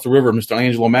 Right across the river, Mr.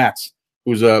 Angelo Matz,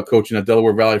 who's coaching at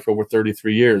Delaware Valley for over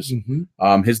 33 years.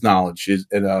 Mm-hmm. His knowledge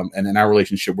and in our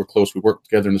relationship, we're close. We work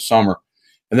together in the summer.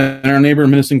 And then our neighbor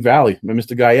in Menacing Valley,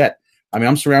 Mr. Guyette. I mean,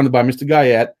 I'm surrounded by Mr.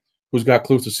 Guyette, who's got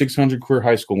close to 600 career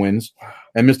high school wins,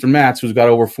 and Mr. Matz, who's got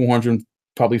over 400,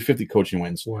 probably 50 coaching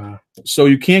wins. Wow. So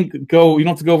you don't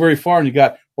have to go very far, and you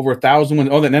got over 1,000 wins.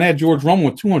 Oh, then I had George Roman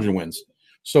with 200 wins.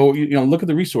 So, you know, look at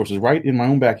the resources right in my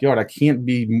own backyard. I can't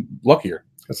be luckier.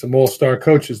 Got some all-star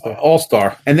coaches there.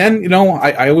 All-star. And then, you know,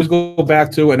 I always go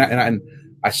back to, and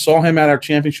I saw him at our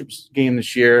championships game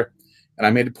this year, and I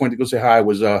made a point to go say hi,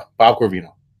 was Bob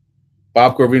Corvino.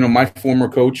 Bob Corvino, my former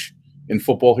coach in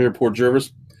football here at Port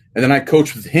Jervis. And then I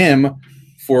coached with him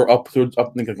for up to I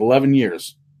think like 11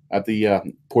 years at the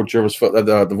Port Jervis,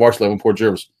 the varsity level in Port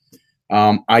Jervis.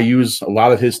 I use a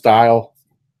lot of his style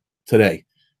today.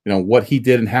 You know, what he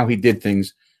did and how he did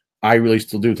things, I really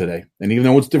still do today. And even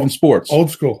though it's different sports.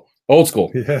 Old school.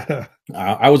 Yeah.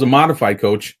 I was a modified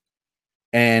coach.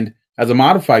 And as a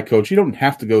modified coach, you don't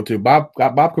have to go to Bob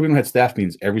Corvino had staff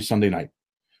meetings every Sunday night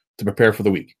to prepare for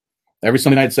the week. Every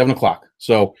Sunday night at 7 o'clock.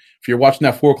 So if you're watching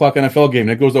that 4 o'clock NFL game and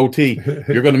it goes to OT,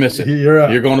 you're going to miss it.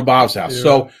 You're going to Bob's house.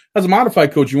 So as a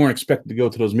modified coach, you weren't expected to go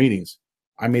to those meetings.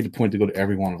 I made the point to go to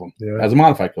every one of them as a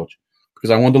modified coach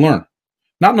because I wanted to learn.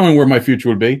 Not knowing where my future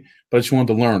would be, but I just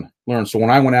wanted to learn. So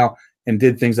when I went out and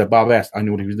did things that Bob asked, I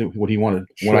knew what he was doing, what he wanted,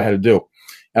 what I had to do.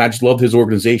 And I just loved his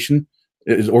organizational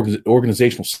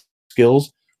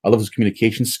skills. I love his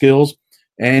communication skills.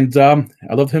 And I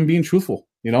loved him being truthful.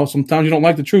 You know, sometimes you don't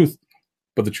like the truth,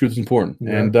 but the truth is important.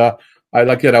 Yeah. And I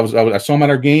like it. I saw him at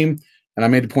our game, and I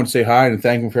made the point to say hi and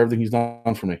thank him for everything he's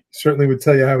done for me. Certainly would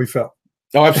tell you how he felt.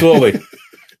 Oh, absolutely.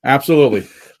 Absolutely.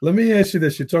 Let me ask you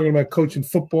this. You're talking about coaching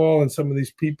football and some of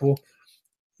these people.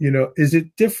 You know, is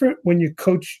it different when you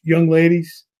coach young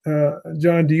ladies?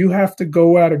 John, do you have to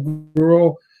go at a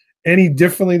girl any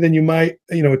differently than you might,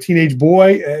 you know, a teenage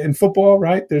boy in football,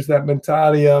 right? There's that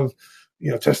mentality of,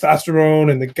 you know, testosterone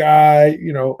and the guy,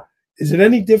 you know. Is it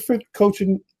any different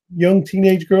coaching young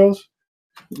teenage girls?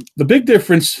 The big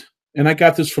difference, and I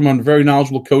got this from a very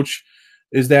knowledgeable coach,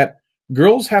 is that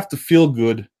girls have to feel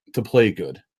good to play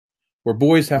good, where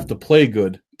boys have to play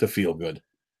good to feel good.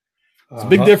 It's a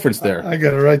big difference there. I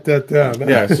got to write that down.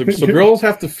 Yeah, so girls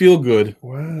have to feel good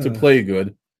to play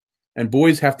good, and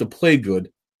boys have to play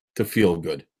good to feel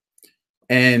good.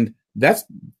 And that's,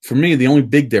 for me, the only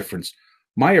big difference.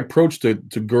 My approach to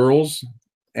girls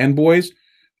and boys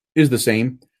is the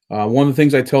same. One of the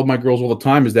things I tell my girls all the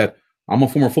time is that I'm a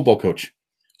former football coach.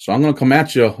 So I'm going to come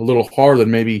at you a little harder than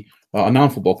maybe a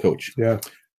non-football coach. Yeah.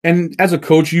 And as a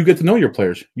coach, you get to know your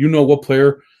players. You know what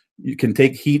player you can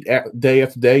take heat day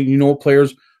after day. You know what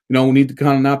players, need to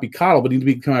kind of not be coddled, but need to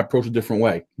be kind of approached a different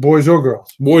way. Boys or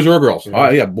girls. Boys or girls.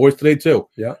 Yeah. Yeah, boys today too.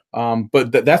 Yeah.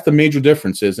 But that's the major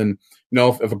differences. And,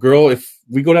 if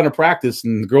we go down to practice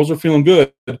and the girls are feeling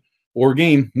good or a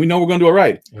game, we know we're going to do it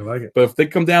right. I like it. But if they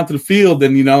come down to the field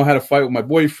and, I had a fight with my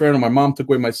boyfriend or my mom took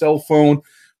away my cell phone,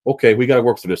 okay, we got to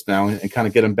work through this now and kind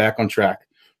of get them back on track.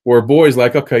 Where boys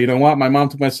like, okay, you know what? My mom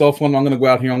took my cell phone. I'm going to go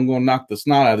out here. I'm going to knock the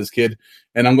snot out of this kid,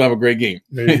 and I'm going to have a great game.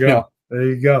 There you go. There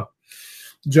you go.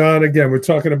 John, again, we're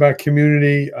talking about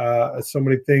community. So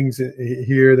many things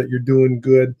here that you're doing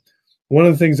good. One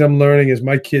of the things I'm learning is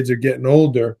my kids are getting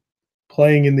older,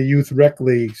 playing in the youth rec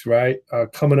leagues, right?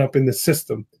 Coming up in the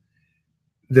system.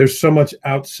 There's so much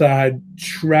outside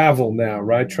travel now,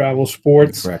 right? Travel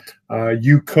sports. Correct.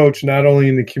 You coach not only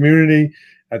in the community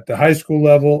at the high school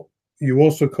level, you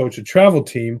also coach a travel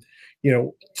team.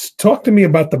 Talk to me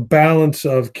about the balance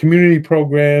of community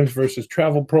programs versus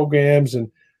travel programs. And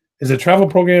is a travel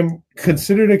program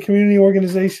considered a community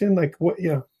organization? Like what?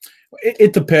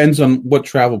 It depends on what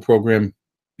travel program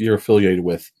you're affiliated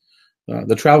with.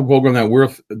 The travel program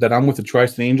that I'm with, the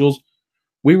Tri-State Angels,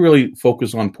 we really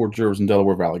focus on Port Jervis and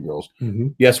Delaware Valley girls. Mm-hmm.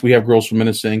 Yes, we have girls from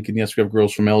Minnesink, and yes, we have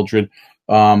girls from Eldred.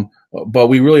 But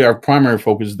we really, our primary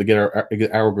focus is to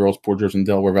get our girls, Port Jervis and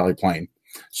Delaware Valley, playing.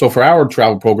 So for our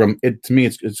travel program, to me,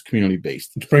 it's community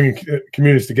based. It's bringing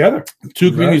communities together.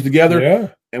 Two communities together. Yeah.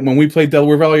 And when we play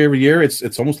Delaware Valley every year,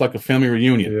 it's almost like a family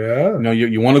reunion. Yeah.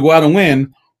 You want to go out and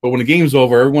win, but when the game's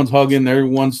over, everyone's hugging,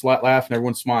 everyone's laughing,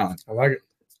 everyone's smiling. I like it.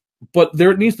 But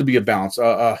there needs to be a balance.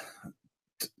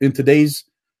 In today's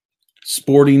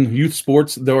youth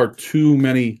sports, there are too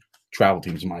many travel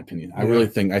teams, in my opinion. I really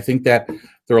think that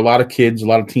there are a lot of kids, a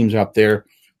lot of teams out there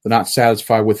that are not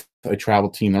satisfied with a travel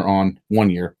team they're on 1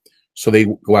 year, so they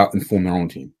go out and form their own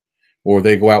team, or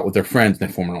they go out with their friends and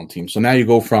they form their own team. So now you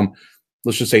go from,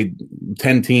 let's just say,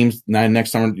 10 teams. Now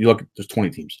next summer you look, there's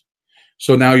 20 teams.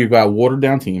 So now you've got watered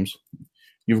down teams.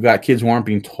 You've got kids who aren't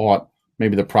being taught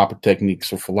maybe the proper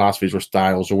techniques or philosophies or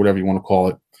styles or whatever you want to call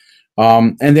it.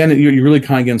 And then you're really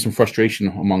kind of getting some frustration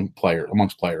amongst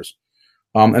players.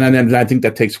 And then I think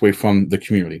that takes away from the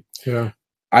community. Yeah.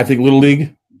 I think Little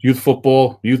League, youth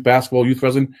football, youth basketball, youth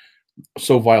wrestling,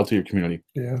 so vital to your community.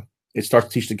 Yeah. It starts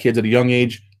to teach the kids at a young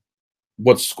age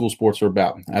what school sports are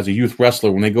about. As a youth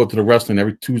wrestler, when they go to the wrestling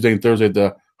every Tuesday and Thursday at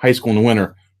the high school in the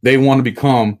winter, they want to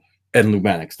become Ed and Lou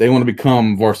Mannix. They want to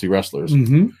become varsity wrestlers.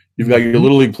 Mm-hmm. You've got your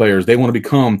Little League players. They want to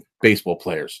become baseball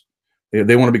players.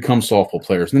 They want to become softball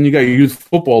players. And then you got your youth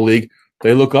football league.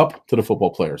 They look up to the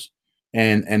football players.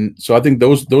 And so I think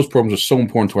those programs are so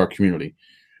important to our community.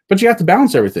 But you have to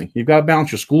balance everything. You've got to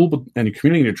balance your school and your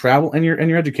community and your travel and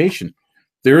your education.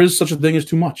 There is such a thing as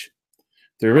too much.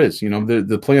 There is.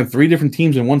 The playing 3 different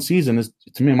teams in one season is,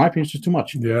 to me, in my opinion, is just too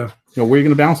much. Yeah. Where are you going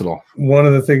to balance it all? One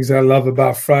of the things I love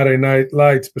about Friday Night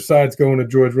Lights, besides going to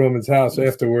George Roman's house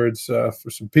afterwards for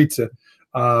some pizza,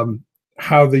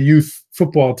 how the youth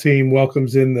football team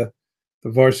welcomes in the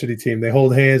varsity team. They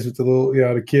hold hands with the little,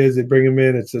 the kids. They bring them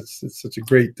in. It's such a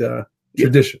great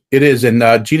tradition. It is. And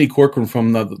Jeannie Corcoran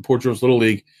from the Port Jervis Little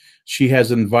League, she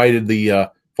has invited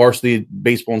the varsity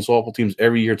baseball and softball teams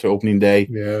every year to opening day.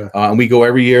 Yeah. And we go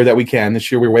every year that we can.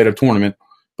 This year we're away at a tournament,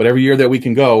 but every year that we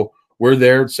can go, we're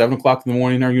there at 7:00 in the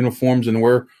morning in our uniforms, and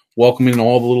we're welcoming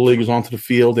all the little leaguers onto the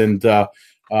field. And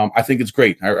I think it's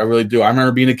great. I really do. I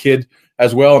remember being a kid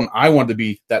as well, and I wanted to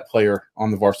be that player on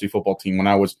the varsity football team when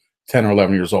I was 10 or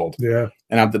 11 years old. Yeah.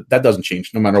 And that doesn't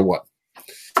change no matter what.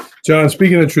 John,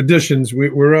 speaking of traditions,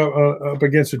 we're up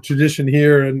against a tradition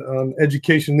here and on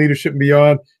education, leadership, and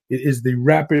beyond. It is the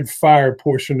rapid fire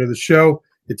portion of the show.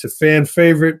 It's a fan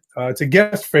favorite. It's a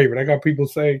guest favorite. I got people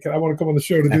saying, I want to come on the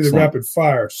show to do the rapid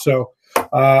fire. So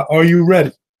are you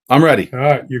ready? I'm ready. All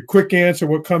right. Your quick answer,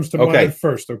 what comes to mind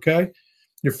first, okay?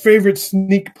 Your favorite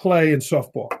sneak play in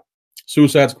softball?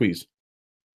 Suicide squeeze.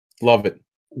 Love it.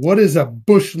 What is a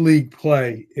bush league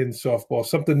play in softball?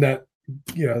 Something that,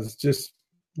 is just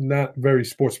not very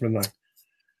sportsmanlike.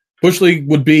 Bush league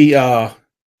would be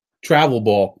travel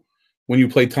ball when you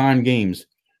play timed games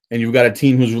and you've got a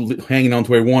team who's hanging on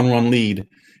to a 1-run lead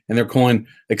and they're calling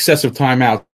excessive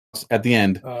timeouts at the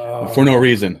end for no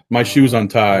reason. My shoe's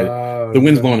untied. The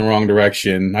wind's blowing the wrong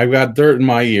direction. I've got dirt in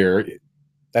my ear.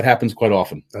 That happens quite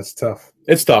often. That's tough.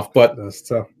 It's tough, but that's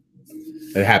tough.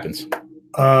 It happens.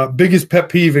 Biggest pet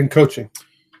peeve in coaching?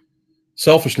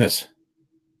 Selfishness.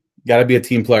 Got to be a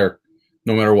team player,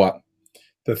 no matter what.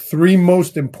 The 3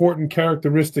 most important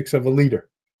characteristics of a leader?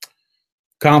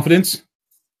 Confidence,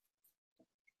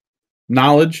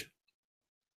 knowledge,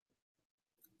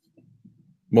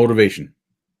 motivation.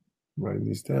 Writing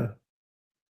these down.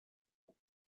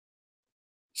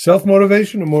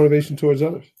 Self-motivation or motivation towards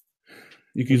others?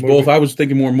 You can use both. I was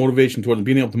thinking more motivation towards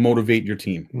being able to motivate your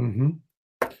team. Mm-hmm.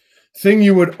 Thing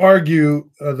you would argue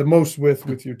the most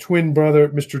with your twin brother,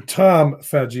 Mr. Tom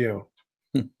Fagione.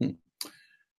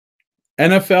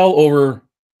 NFL over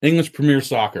English Premier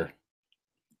Soccer.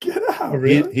 Get out,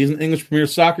 really? He's an English Premier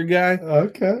Soccer guy.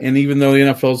 Okay. And even though the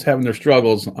NFL is having their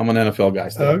struggles, I'm an NFL guy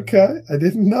still. Okay. I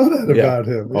didn't know that about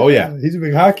him. Oh, yeah. He's a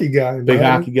big hockey guy. Big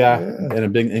hockey guy and a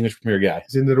big English Premier guy.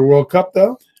 He's into the World Cup,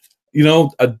 though? You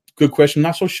know, a good question.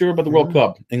 Not so sure about the World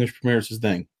Cup. English Premier is his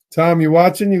thing. Tom, you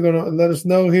watching? You're going to let us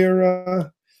know here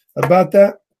about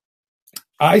that?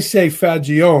 I say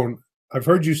Fagione. I've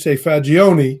heard you say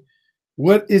Fagione.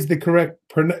 What is the correct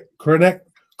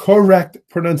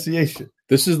pronunciation?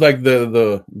 This is like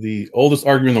the oldest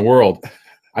argument in the world.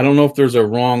 I don't know if there's a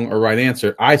wrong or right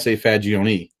answer. I say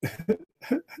Fagione.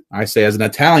 I say, as an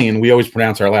Italian, we always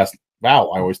pronounce our last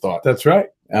vowel, I always thought. That's right.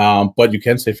 But you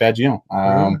can say Fagione.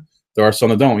 There are some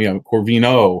that don't. You know,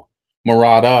 Corvino,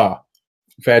 Murata,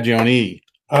 Fagione.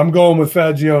 I'm going with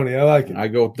Fagione. I like it. I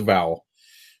go with the vowel.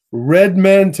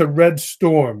 Redmen to Red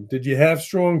Storm. Did you have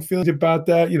strong feelings about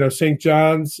that? You know, St.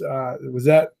 John's. Was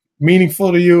that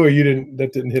meaningful to you, or you didn't?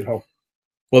 That didn't hit home.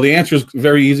 Well, the answer is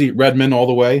very easy. Redmen all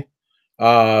the way.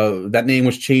 That name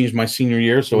was changed my senior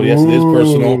year, so yes, it is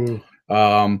personal.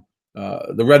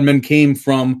 The Redmen came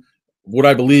from what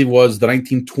I believe was the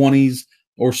 1920s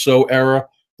or so era.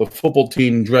 The football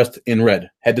team dressed in red,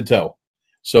 head to toe.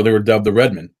 So they were dubbed the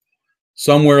Redmen.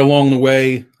 Somewhere along the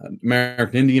way,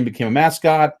 American Indian became a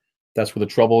mascot. That's where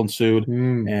the trouble ensued.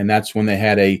 And that's when they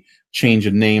had a change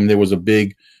of name. There was a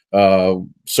big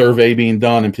survey being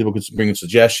done, and people could bring in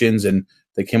suggestions, and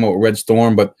they came up with Red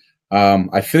Storm. But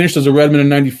I finished as a Redman in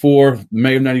 '94,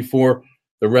 May of '94.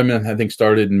 The Redmen, I think,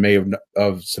 started in May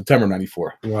of September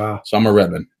 '94. Wow. So I'm a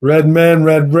Redman. Redmen,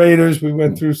 Red Raiders. We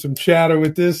went through some chatter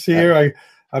with this here.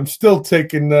 I'm still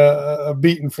taking a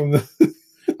beating from the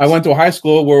 – I went to a high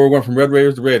school where we went from Red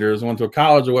Raiders to Raiders. I went to a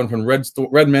college that went from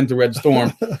Redmen to Red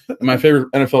Storm. And my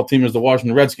favorite NFL team is the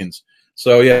Washington Redskins.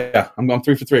 So, yeah, I'm going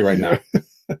 3 for 3 right now.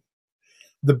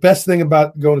 The best thing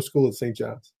about going to school at St.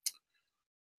 John's?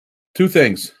 2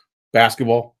 things.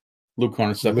 Basketball. Luke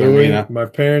Hornacek Arena. My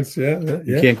parents,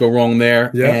 You can't go wrong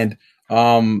there. Yeah.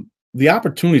 And the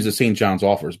opportunities that St. John's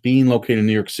offers, being located in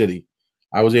New York City,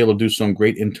 I was able to do some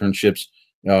great internships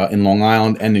in Long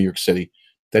Island and New York City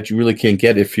that you really can't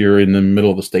get if you're in the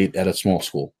middle of the state at a small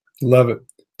school. Love it.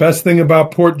 Best thing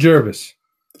about Port Jervis?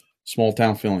 Small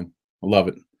town feeling. I love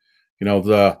it. You know,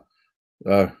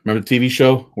 remember the TV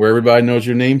show Where Everybody Knows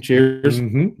Your Name? Cheers.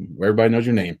 Mm-hmm. Where Everybody Knows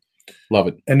Your Name. Love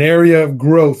it. An area of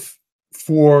growth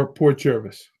for Port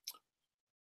Jervis?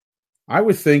 I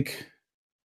would think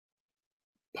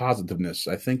positiveness.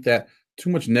 I think that too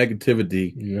much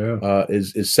negativity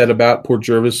is said about Port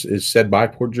Jervis, is said by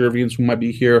Port Jervians who might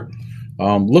be here.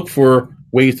 Look for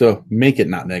ways to make it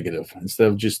not negative instead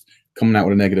of just coming out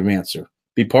with a negative answer.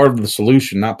 Be part of the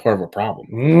solution, not part of a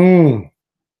problem.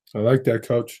 I like that,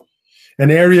 Coach. An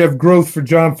area of growth for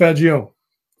John Fagione.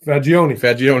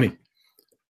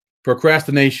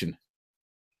 Procrastination.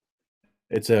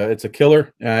 It's a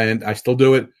killer, and I still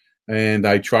do it, and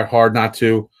I try hard not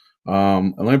to.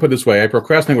 And let me put it this way: I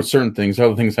procrastinate with certain things,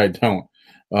 other things I don't.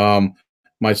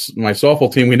 My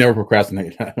softball team, we never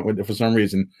procrastinate for some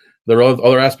reason. There are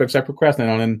other aspects I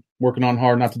procrastinate on, and working on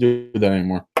hard not to do that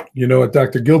anymore. You know what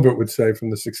Dr. Gilbert would say from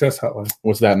the Success Hotline?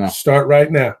 What's that now? Start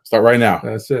right now. Start right now.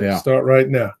 That's it. Yeah. Start right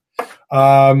now.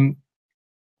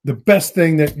 The best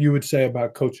thing that you would say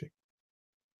about coaching?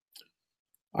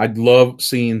 I'd love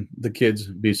seeing the kids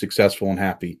be successful and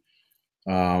happy.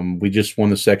 We just won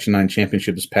the Section 9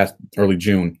 championship this past early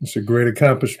June. It's a great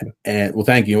accomplishment. And well,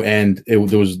 thank you. And it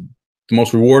was the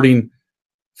most rewarding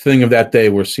thing of that day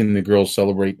was seeing the girls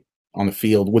celebrate on the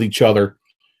field with each other,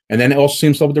 and then also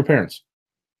seeing them celebrate with their parents.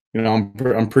 You know, I'm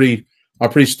a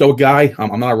pretty stoic guy.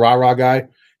 I'm not a rah-rah guy,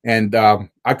 and I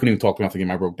couldn't even talk about the game.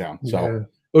 I broke down. So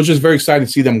it was just very exciting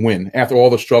to see them win after all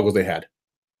the struggles they had.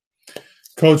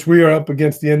 Coach, we are up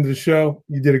against the end of the show.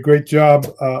 You did a great job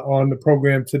on the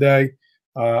program today.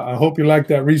 I hope you like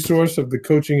that resource of the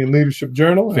Coaching and Leadership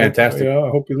Journal. Fantastic. I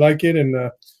hope you like it,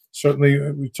 and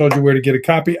certainly we told you where to get a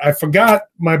copy. I forgot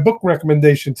my book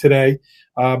recommendation today,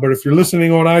 but if you're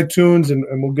listening on iTunes, and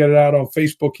we'll get it out on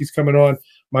Facebook, he's coming on.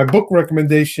 My book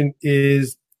recommendation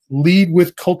is Lead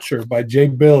with Culture by Jay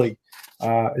Billy.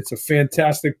 It's a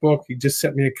fantastic book. He just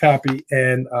sent me a copy,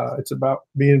 and it's about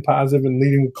being positive and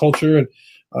leading with culture and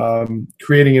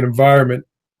creating an environment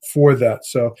for that.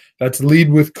 So that's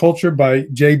Lead with Culture by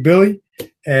Jay Billy.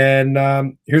 And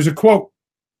here's a quote.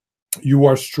 You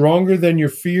are stronger than your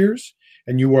fears,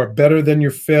 and you are better than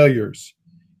your failures.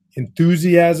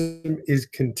 Enthusiasm is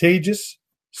contagious.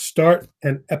 Start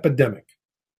an epidemic.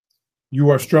 You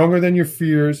are stronger than your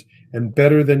fears and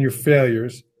better than your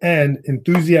failures. And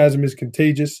enthusiasm is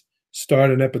contagious.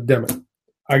 Start an epidemic.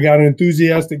 I got an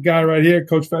enthusiastic guy right here.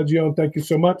 Coach Fagione, thank you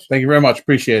so much. Thank you very much.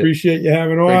 Appreciate it. Appreciate you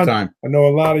having Great on. time. I know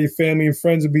a lot of your family and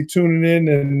friends will be tuning in,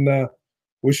 and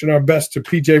wishing our best to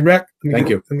PJ Rec. Thank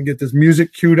you. Let me get this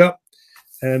music queued up.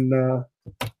 And I'm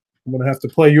going to have to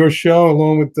play your show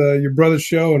along with your brother's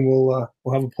show, and we'll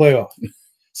have a playoff.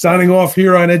 Signing off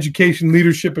here on Education,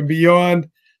 Leadership, and Beyond,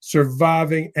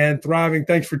 Surviving and Thriving.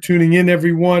 Thanks for tuning in,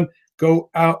 everyone. Go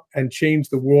out and change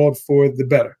the world for the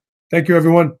better. Thank you,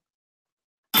 everyone.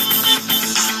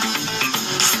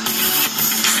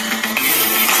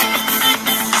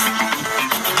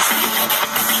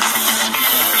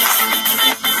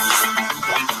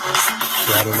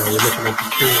 I don't know. We're looking at the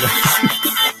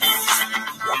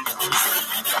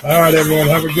screen. All right, everyone.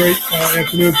 Have a great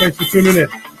afternoon. Thanks for tuning in.